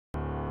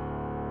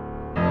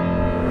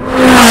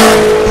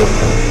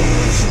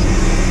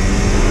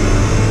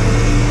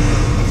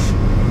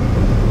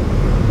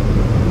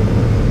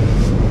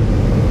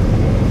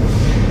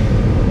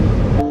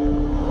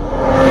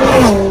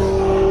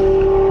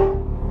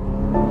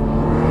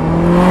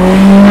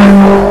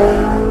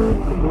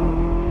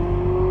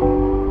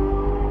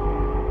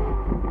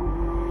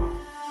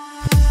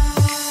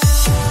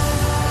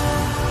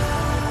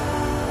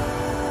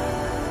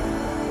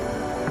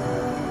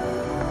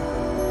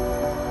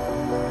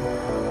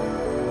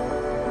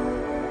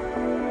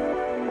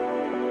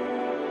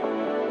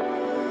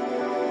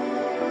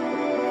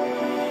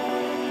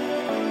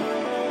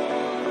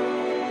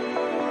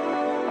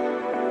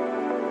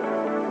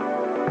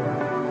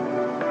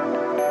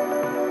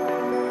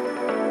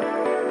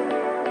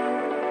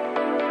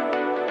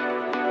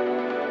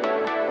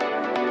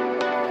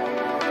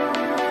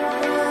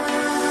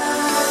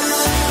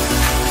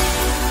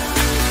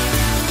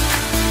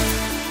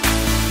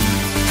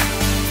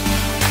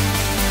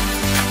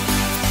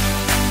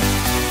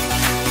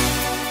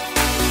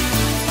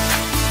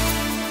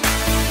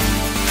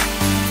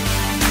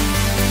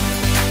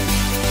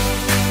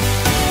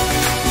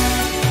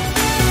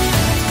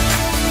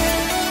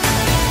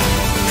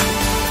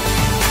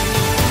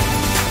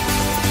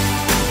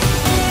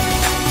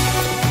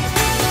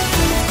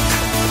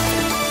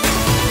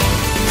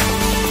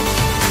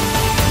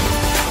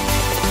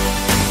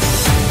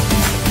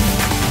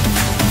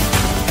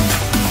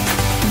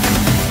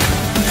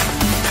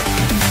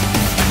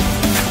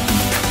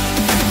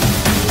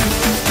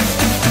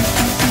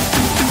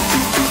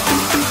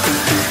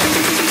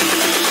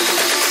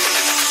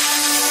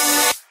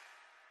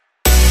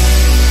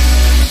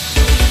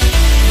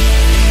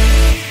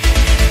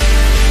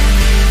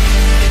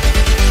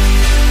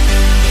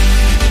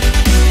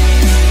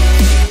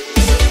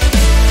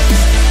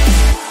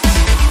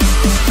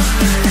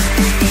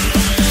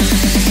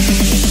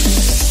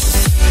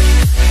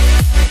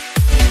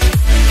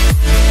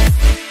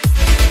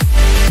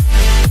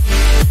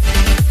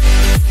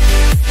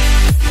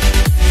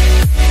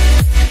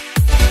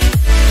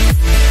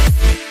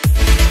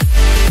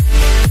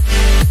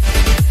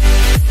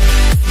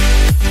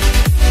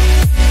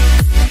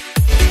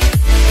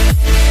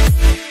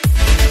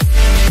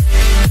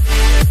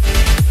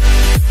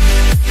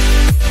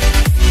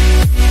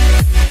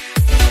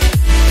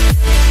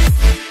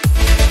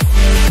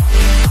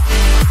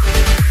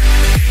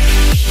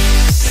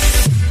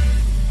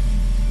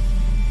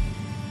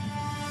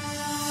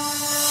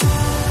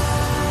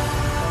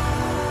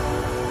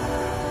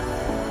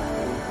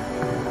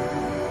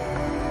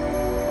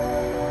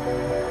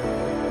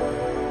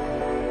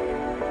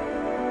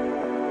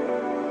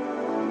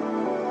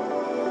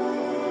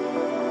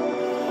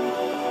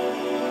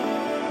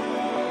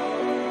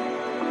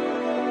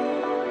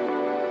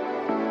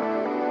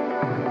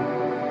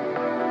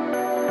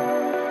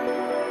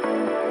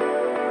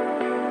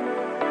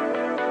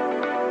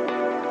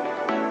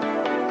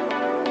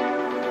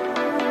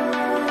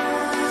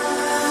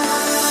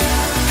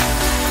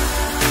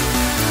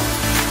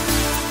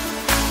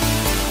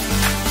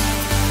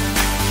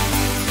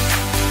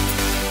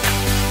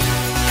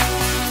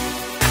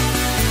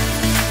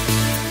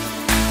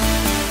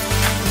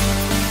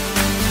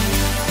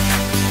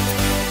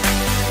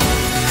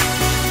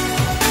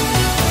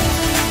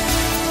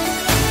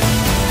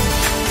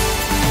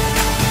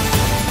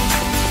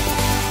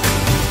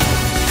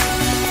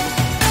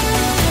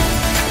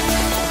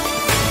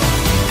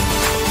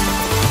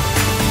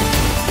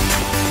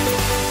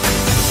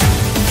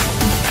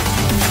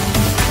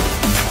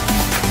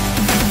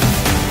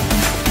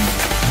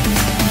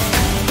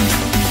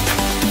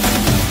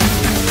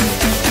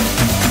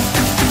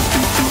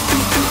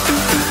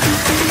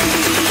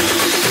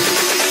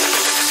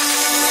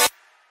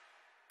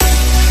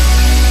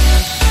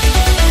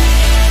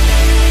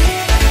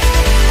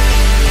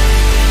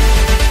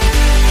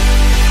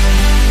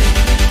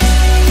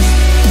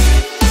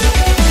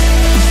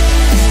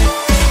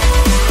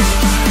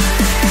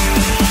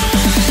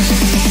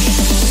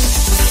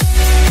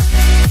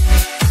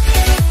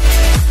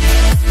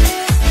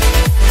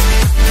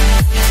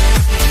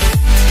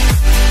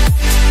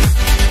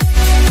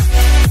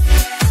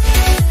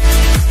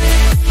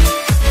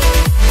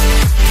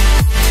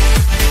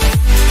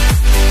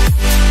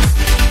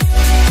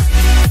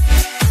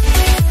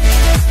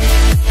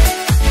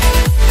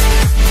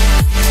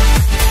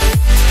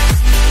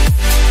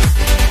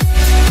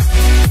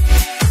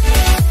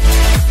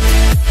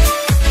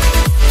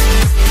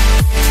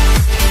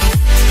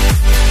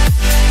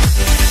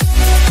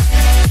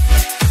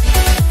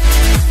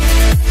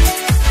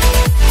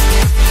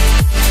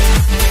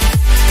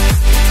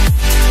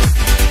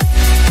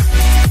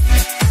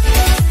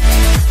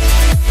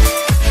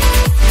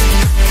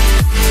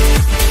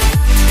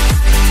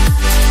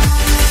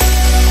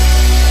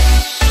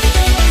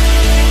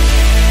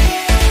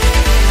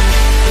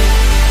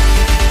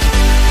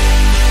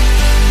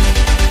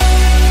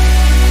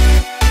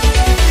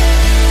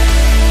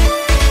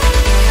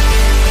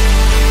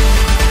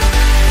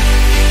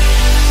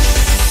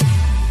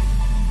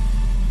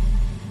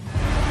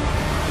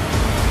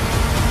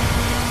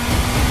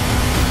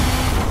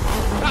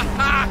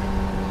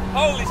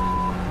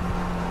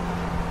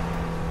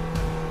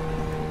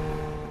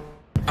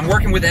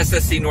working with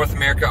SSC North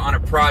America on a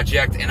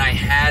project, and I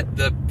had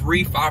the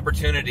brief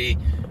opportunity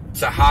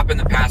to hop in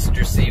the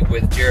passenger seat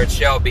with Jared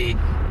Shelby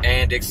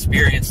and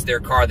experience their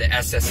car, the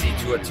SSC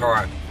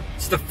Tuatara.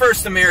 It's the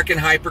first American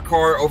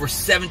hypercar, over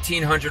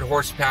 1,700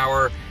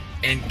 horsepower,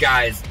 and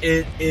guys,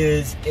 it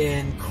is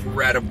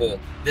incredible.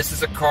 This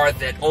is a car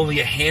that only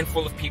a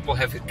handful of people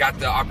have got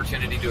the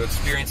opportunity to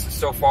experience it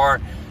so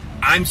far.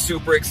 I'm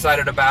super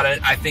excited about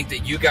it. I think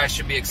that you guys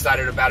should be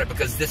excited about it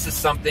because this is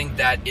something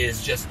that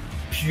is just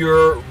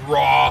pure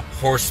raw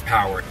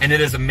horsepower, and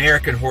it is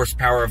American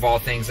horsepower of all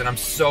things, and I'm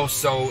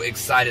so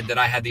excited that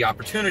I had the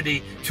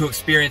opportunity to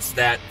experience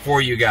that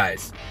for you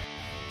guys.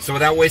 So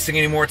without wasting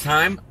any more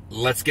time,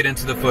 let's get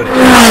into the footage.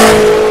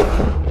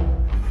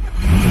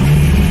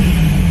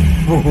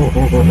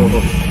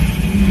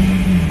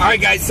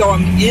 Alright guys, so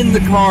I'm in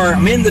the car,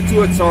 I'm in the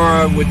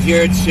Tuatara with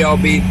Jared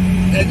Shelby.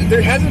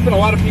 There hasn't been a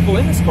lot of people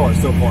in this car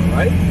so far,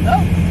 right? No.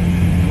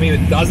 I mean,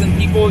 a dozen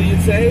people, you'd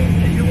say?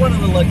 Yeah, you're one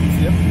of the lucky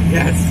few.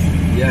 Yes.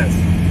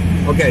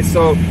 Okay,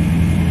 so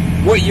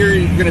what you're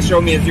going to show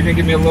me is you're going to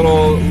give me a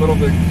little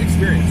bit of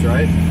experience,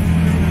 right?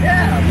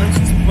 Yeah, let's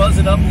just buzz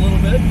it up a little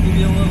bit, give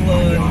you a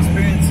little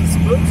experience and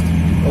some boost.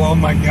 Oh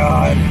my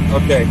God.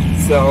 Okay,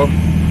 so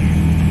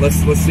let's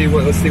see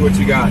what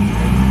you got.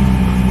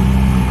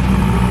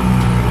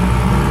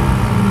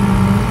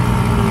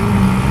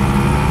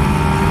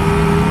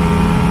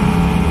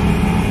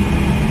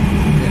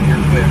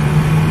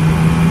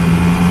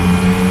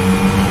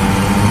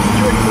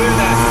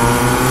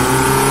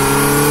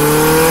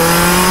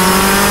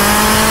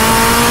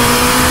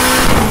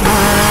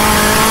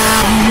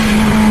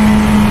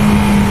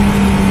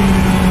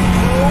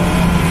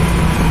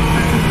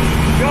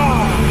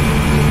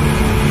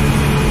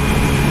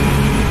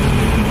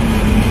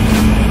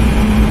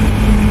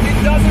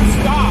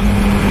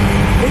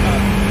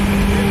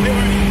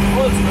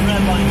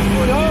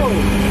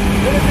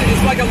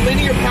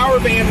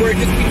 Where it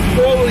just keeps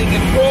rolling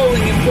and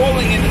rolling and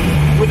rolling.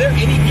 And were there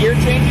any gear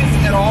changes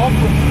at all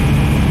from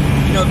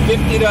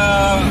 50 to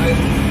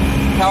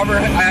however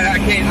I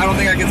don't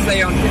think I can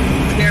say on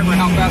camera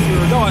how fast we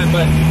were going,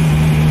 but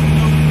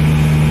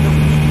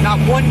not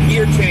one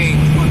gear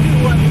change. We'll do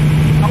one.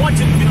 I want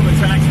you to feel the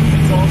traction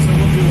control, so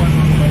we'll do one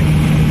real quick.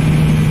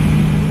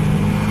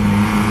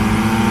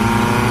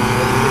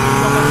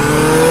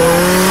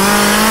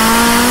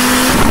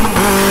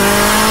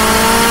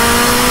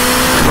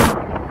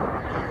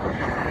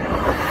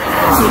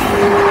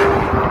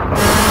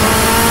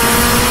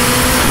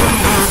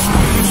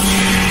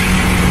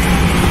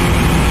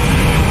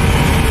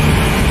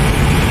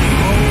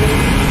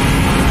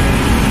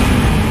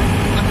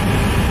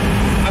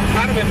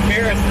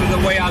 Embarrassed with the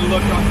way I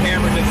looked on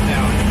camera just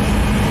now.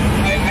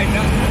 I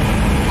know.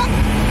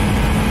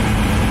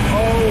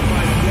 Oh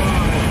my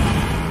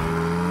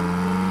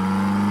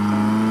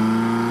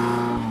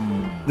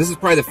God. This is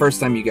probably the first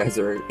time you guys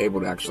are able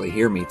to actually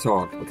hear me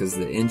talk because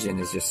the engine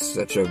is just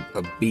such a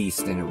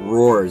beast, and it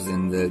roars,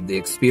 and the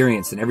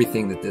experience and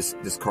everything that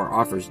this car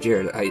offers.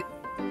 Jared,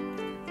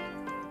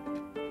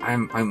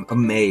 I'm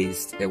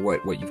amazed at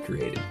what you've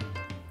created.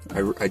 I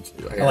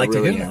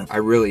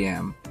really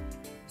am.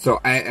 So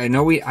I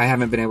know I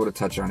haven't been able to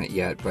touch on it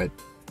yet, but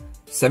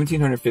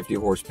 1,750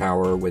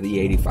 horsepower with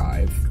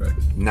E85.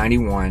 Correct.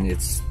 91,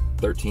 it's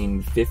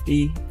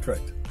 1,350?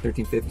 Correct.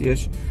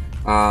 1,350-ish.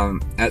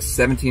 At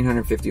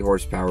 1,750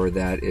 horsepower,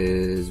 that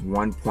is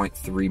 1.3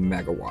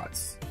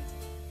 megawatts.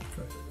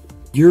 Correct.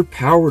 Your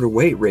power to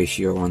weight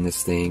ratio on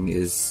this thing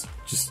is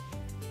just,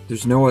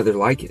 there's no other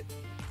like it.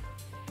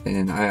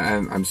 And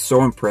I'm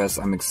so impressed.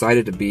 I'm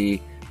excited to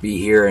be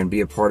here and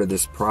be a part of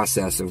this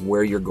process of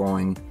where you're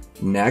going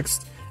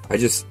next.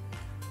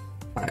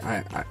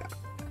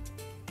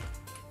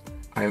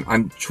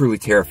 I'm truly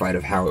terrified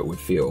of how it would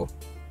feel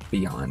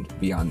beyond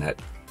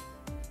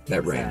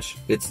that range.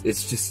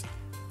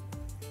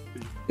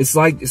 It's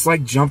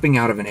like jumping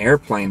out of an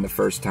airplane the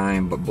first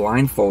time, but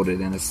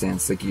blindfolded in a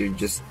sense. Like you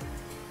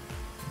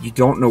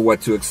don't know what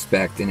to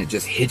expect, and it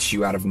just hits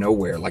you out of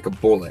nowhere like a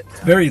bullet.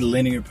 It's very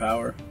linear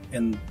power,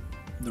 and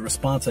the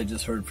response I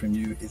just heard from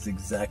you is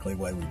exactly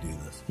why we do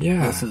this.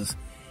 Yeah. This is,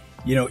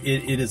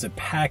 it is a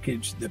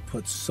package that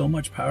puts so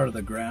much power to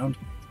the ground,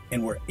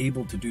 and we're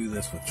able to do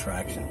this with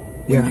traction.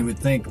 When you would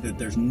think that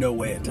there's no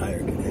way a tire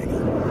can hang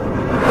on.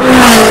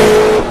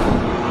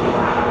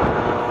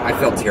 I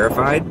felt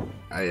terrified.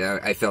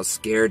 I felt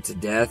scared to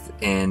death,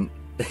 and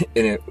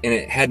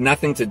it had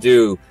nothing to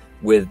do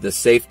with the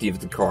safety of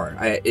the car.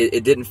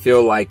 It didn't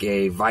feel like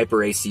a Viper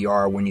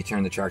ACR when you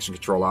turn the traction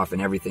control off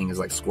and everything is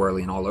like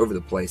squirrely and all over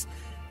the place.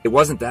 It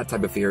wasn't that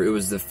type of fear. It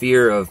was the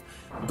fear of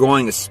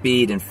going a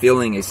speed and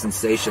feeling a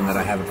sensation that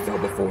I haven't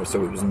felt before.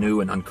 So it was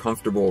new and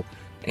uncomfortable,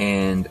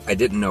 and I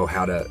didn't know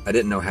how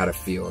to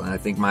feel. And I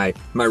think my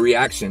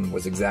reaction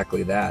was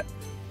exactly that.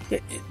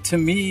 To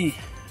me,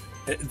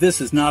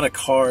 this is not a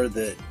car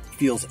that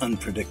feels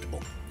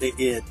unpredictable.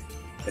 At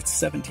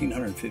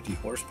 1,750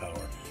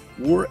 horsepower,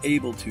 we're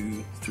able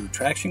to, through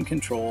traction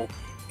control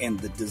and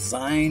the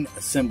design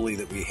assembly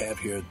that we have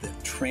here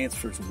that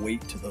transfers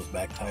weight to those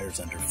back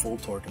tires under full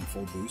torque and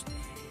full boost,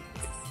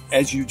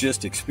 as you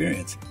just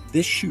experienced,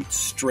 this shoots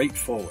straight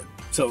forward.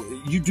 So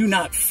you do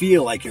not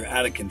feel like you're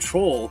out of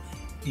control.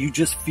 You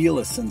just feel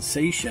a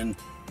sensation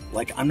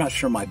like, I'm not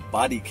sure my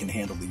body can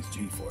handle these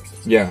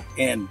G-forces. Yeah.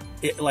 And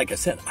like I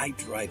said, I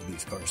drive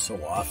these cars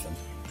so often,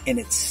 and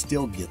it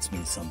still gets me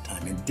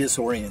sometime and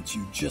disorients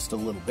you just a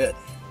little bit.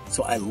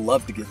 So I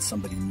love to get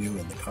somebody new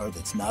in the car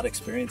that's not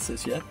experienced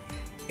this yet.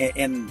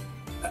 And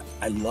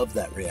I love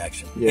that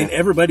reaction. Yeah. And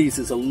everybody's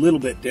is a little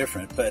bit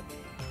different, but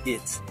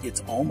it's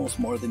almost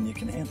more than you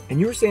can handle. And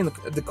you were saying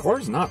the car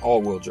is not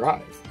all-wheel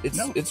drive.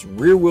 It's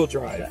rear-wheel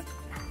drive. Yeah.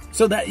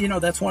 So that,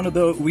 that's one of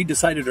the, we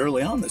decided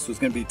early on this was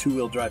going to be a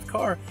two-wheel drive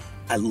car.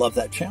 I love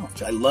that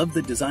challenge. I love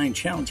the design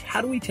challenge. How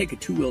do we take a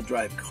two-wheel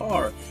drive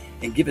car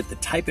and give it the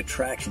type of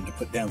traction to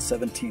put down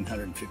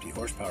 1,750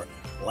 horsepower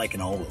like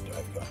an all-wheel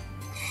drive car?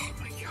 Oh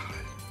my God.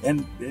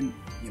 And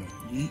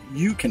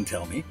you can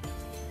tell me,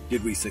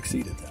 did we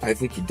succeed at that? I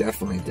think you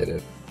definitely did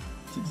it.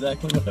 That's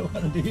exactly what I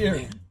wanted to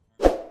hear.